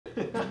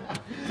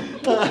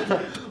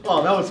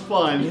Oh, that was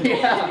fun.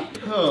 Yeah.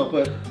 Oh,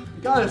 but I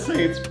gotta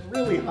say, it's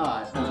really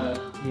hot.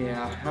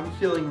 Yeah, I'm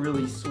feeling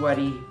really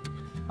sweaty.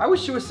 I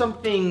wish there was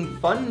something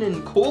fun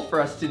and cool for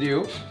us to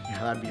do.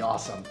 Yeah, that'd be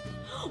awesome.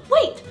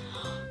 Wait!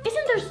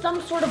 Isn't there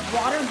some sort of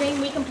water game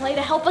we can play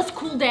to help us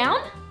cool down?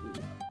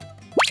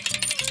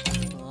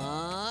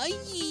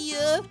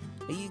 Yeah.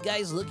 Are you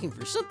guys looking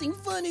for something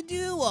fun to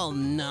do while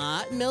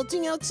not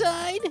melting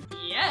outside?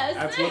 Yes.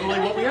 That's literally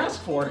what we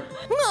asked for.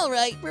 All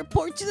right,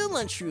 report to the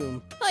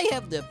lunchroom. I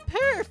have the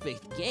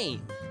perfect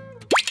game.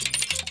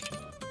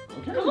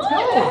 Okay, let's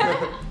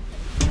go.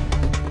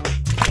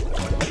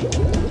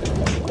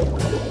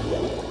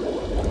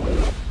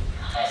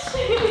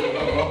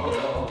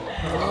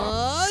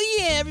 Oh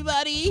yeah,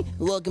 everybody!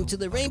 Welcome to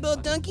the Rainbow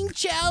Dunking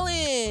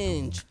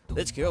Challenge!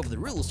 Let's go over the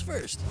rules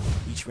first.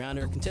 Each round,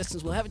 our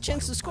contestants will have a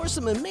chance to score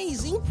some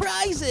amazing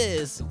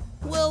prizes.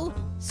 Well,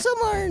 some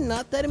are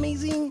not that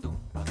amazing.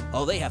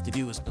 All they have to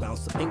do is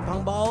bounce the ping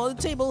pong ball on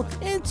the table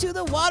into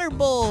the water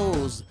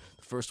bowls.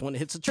 The first one that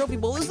hits the trophy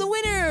bowl is the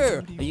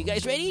winner. Are you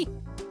guys ready?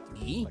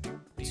 3,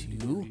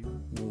 2,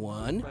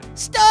 1,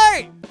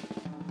 start!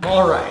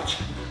 All right.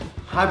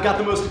 I've got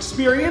the most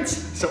experience,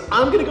 so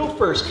I'm gonna go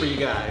first for you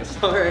guys.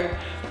 All right.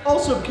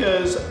 Also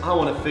because I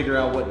want to figure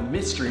out what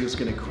mystery is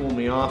gonna cool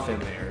me off in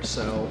there,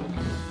 so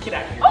get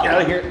out of here, get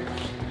out of here.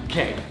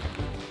 Okay,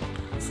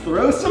 let's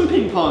throw some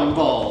ping pong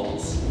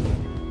balls.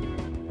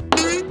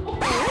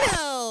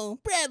 No,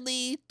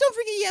 Bradley, don't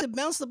forget you have to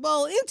bounce the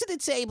ball into the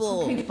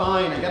table. Okay,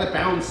 fine, I gotta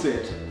bounce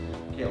it.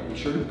 Okay, I'll be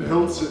sure to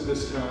bounce it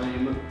this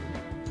time.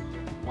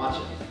 Watch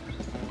it.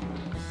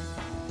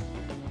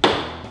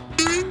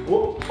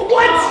 Whoa,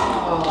 what?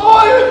 Oh,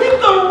 I hit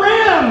the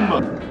rim!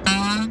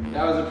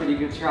 That was a pretty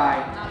good try.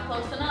 Not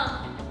close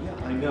enough. Yeah,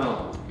 I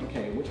know.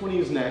 Okay, which one of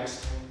you is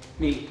next?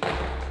 Me.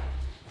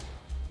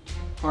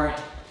 All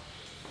right.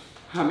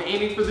 I'm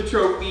aiming for the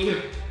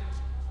trophy.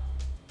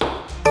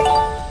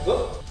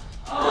 Oh,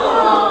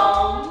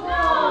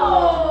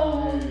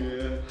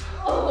 Yeah.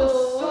 the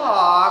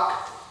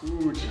sock.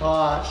 Ooh,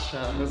 Josh,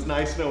 it was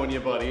nice knowing you,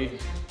 buddy.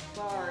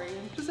 Sorry.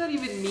 What does that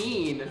even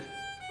mean?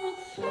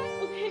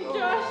 Okay,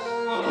 Josh.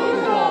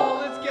 Oh,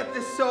 let's get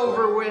this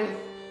over with.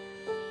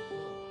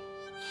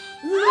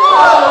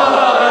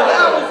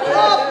 That was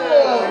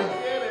awful. I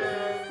did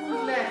it.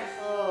 Who's next?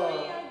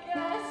 Oh. I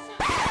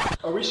guess.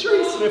 Are we sure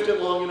he sniffed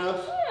it long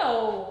enough?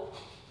 No.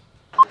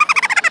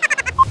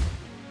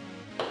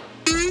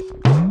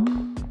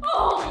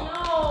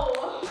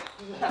 Oh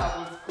That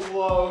was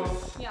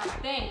close. no. Yeah,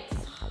 thanks.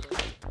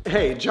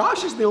 Hey,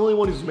 Josh is the only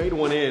one who's made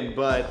one in,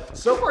 but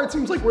so far it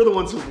seems like we're the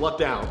ones who've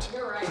lucked out.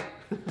 You're right.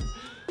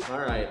 All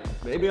right,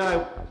 maybe I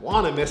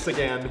want to miss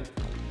again.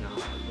 No,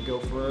 I'll go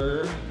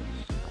for...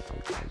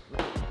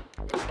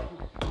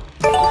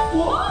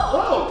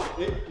 Whoa!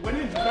 It went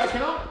in, does that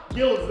count?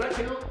 Gil, does that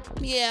count?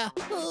 Yeah,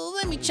 well,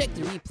 let me check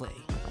the replay.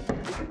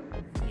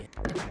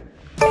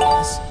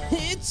 Yes,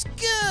 it's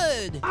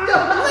good!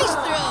 Nice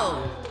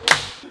throw!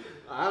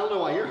 I don't know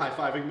why you're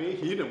high-fiving me.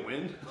 You didn't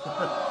win.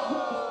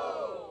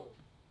 Oh.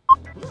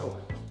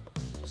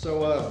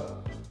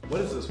 So,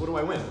 what is this? What do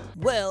I win?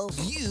 Well,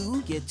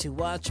 you get to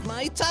watch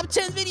my top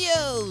 10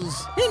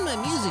 videos! And my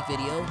music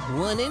video,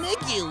 1 in a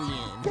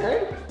Gillion.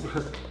 Okay.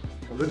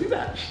 I'm gonna do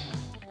that.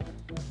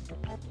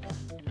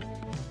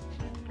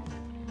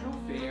 No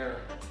fair.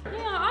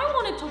 Yeah, I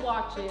wanted to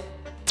watch it.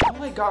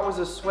 All I got was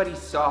a sweaty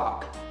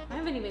sock. I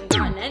haven't even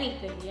gotten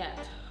anything yet.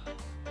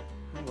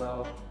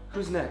 Well,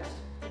 who's next?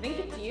 I think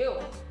it's you.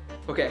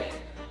 Okay,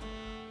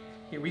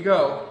 here we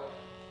go.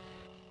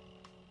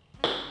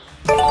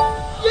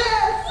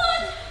 Yes!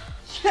 What?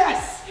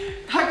 Yes!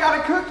 I got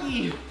a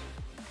cookie!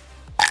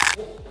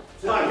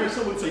 Did I hear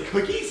someone say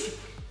cookies?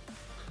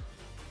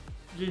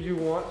 Did you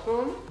want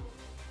some?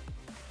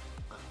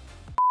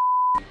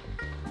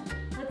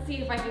 Let's see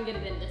if I can get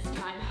it in this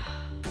time.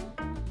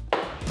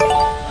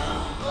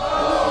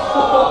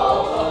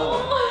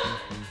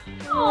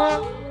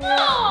 Oh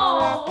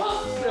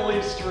no!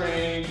 Silly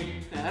string.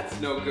 That's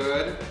no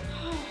good.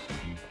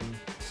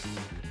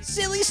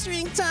 Silly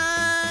string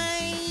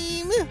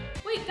time!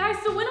 Wait, guys,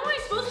 so when am I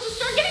supposed to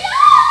start getting?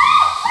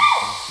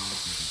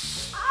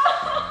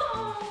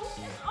 Oh,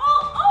 it's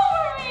all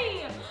over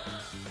me!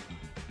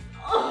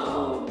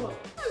 Oh,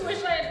 I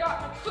wish I had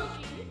gotten a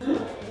cookie.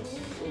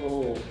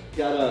 Oh,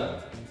 got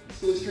a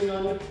silly string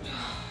on you?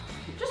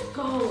 Just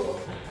go.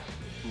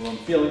 Well, I'm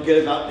feeling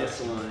good about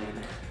this line.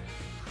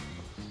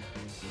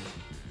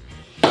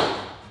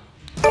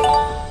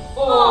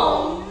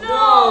 Oh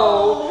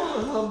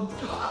no!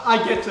 I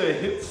get to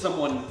hit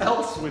someone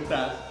else with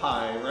that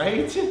pie,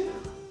 right?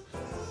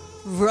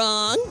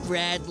 Wrong,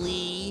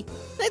 Bradley.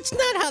 That's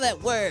not how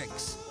that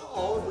works.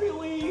 Oh,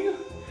 really?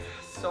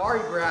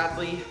 Sorry,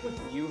 Bradley.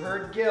 You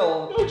heard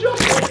Gil. No,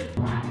 Justin!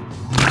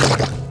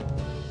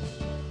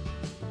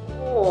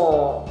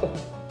 Oh,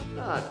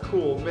 not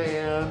cool,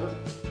 man.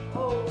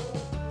 Oh,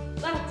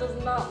 that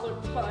does not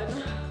look fun.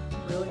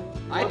 Really?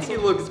 I think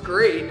it looks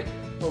great.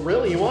 Oh,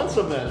 really? You want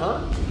some then,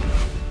 huh?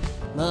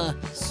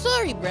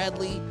 Sorry,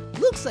 Bradley.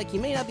 Looks like you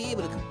may not be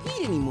able to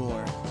compete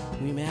anymore.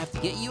 we may have to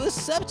get you a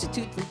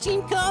substitute for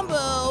Team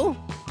Combo.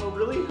 Oh,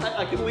 really?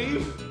 I can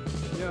leave?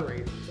 Yeah,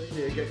 right.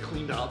 Yeah, get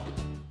cleaned up.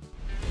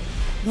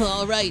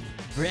 All right,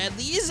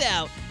 Bradley is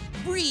out.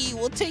 Bree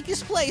will take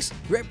his place,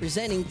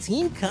 representing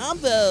Team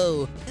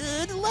Combo.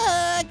 Good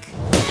luck!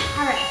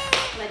 All right,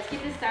 let's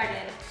get this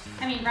started.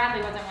 I mean,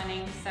 Bradley wasn't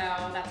winning, so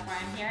that's why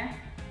I'm here.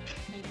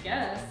 I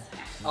guess.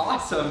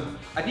 Awesome.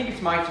 I think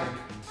it's my turn.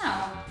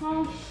 Oh,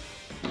 well.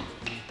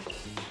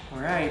 All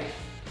right.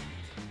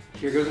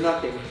 Here goes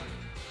nothing.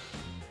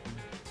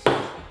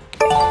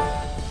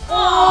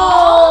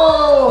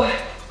 Oh!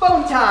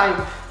 Phone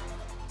time!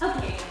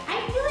 Okay,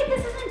 I feel like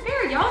this isn't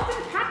fair. Y'all have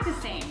been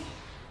practicing.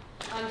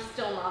 I'm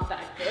still not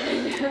that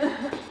good.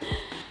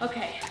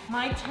 Okay,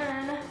 my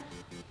turn.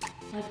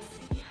 Let's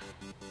see.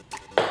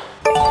 A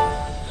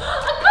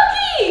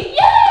cookie!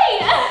 Yay!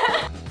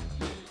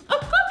 A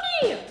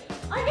cookie!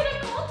 I get a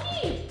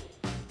cookie!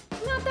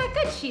 Not that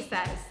good, she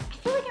says. I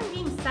feel like I'm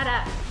being set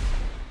up.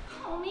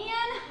 Oh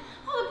man,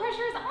 all the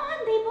pressure is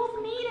on. They both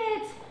made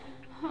it.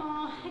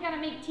 Oh, I gotta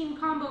make Team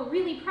Combo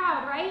really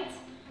proud, right?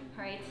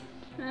 All right.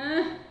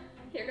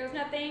 Here goes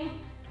nothing.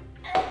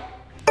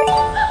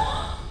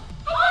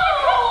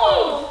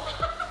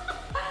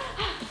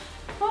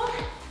 Well,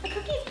 the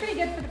cookie's pretty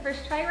good for the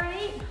first try,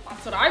 right?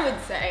 That's what I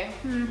would say.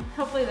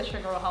 Hopefully the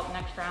sugar will help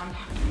next round.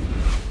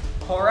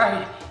 All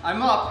right,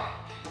 I'm up.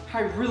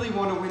 I really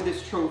want to win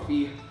this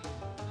trophy.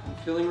 I'm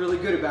feeling really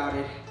good about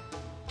it.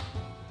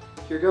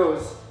 Here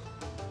goes.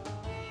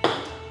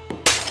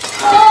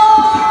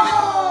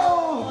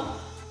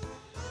 Oh!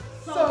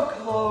 So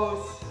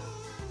close.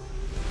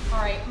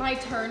 All right, my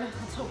turn.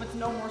 Let's hope it's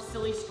no more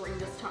silly string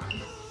this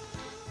time.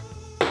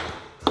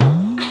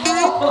 Not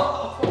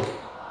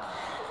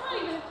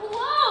even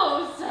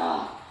close.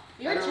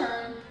 Your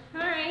turn.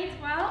 All right,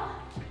 well,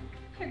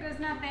 here goes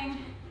nothing.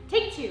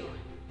 Take two.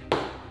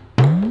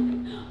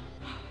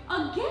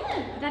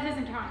 Again. That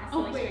doesn't count as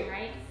silly string,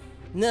 right?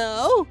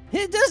 No,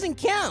 it doesn't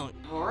count.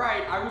 All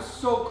right, I was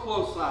so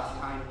close last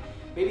time.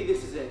 Maybe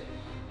this is it.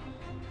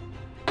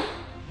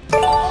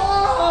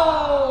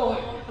 Oh!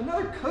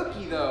 Another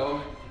cookie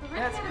though.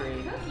 That's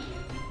great.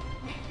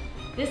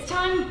 This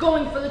time,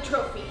 going for the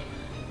trophy.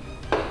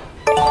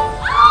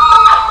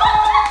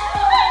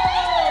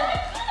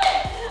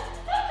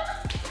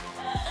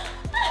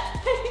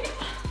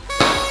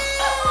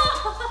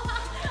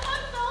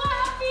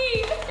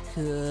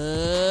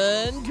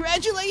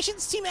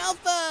 Congratulations, Team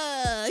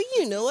Alpha!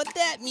 You know what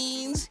that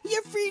means.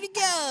 You're free to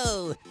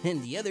go.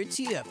 And the other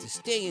two have to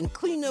stay and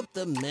clean up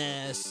the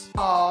mess.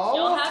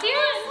 Oh,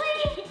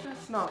 Seriously?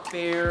 that's not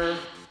fair.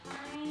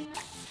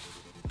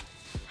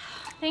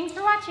 Thanks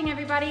for watching,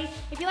 everybody.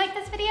 If you like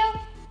this video,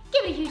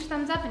 give it a huge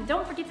thumbs up and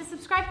don't forget to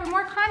subscribe for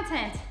more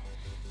content.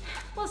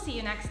 We'll see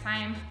you next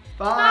time.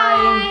 Bye.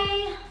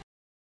 Bye.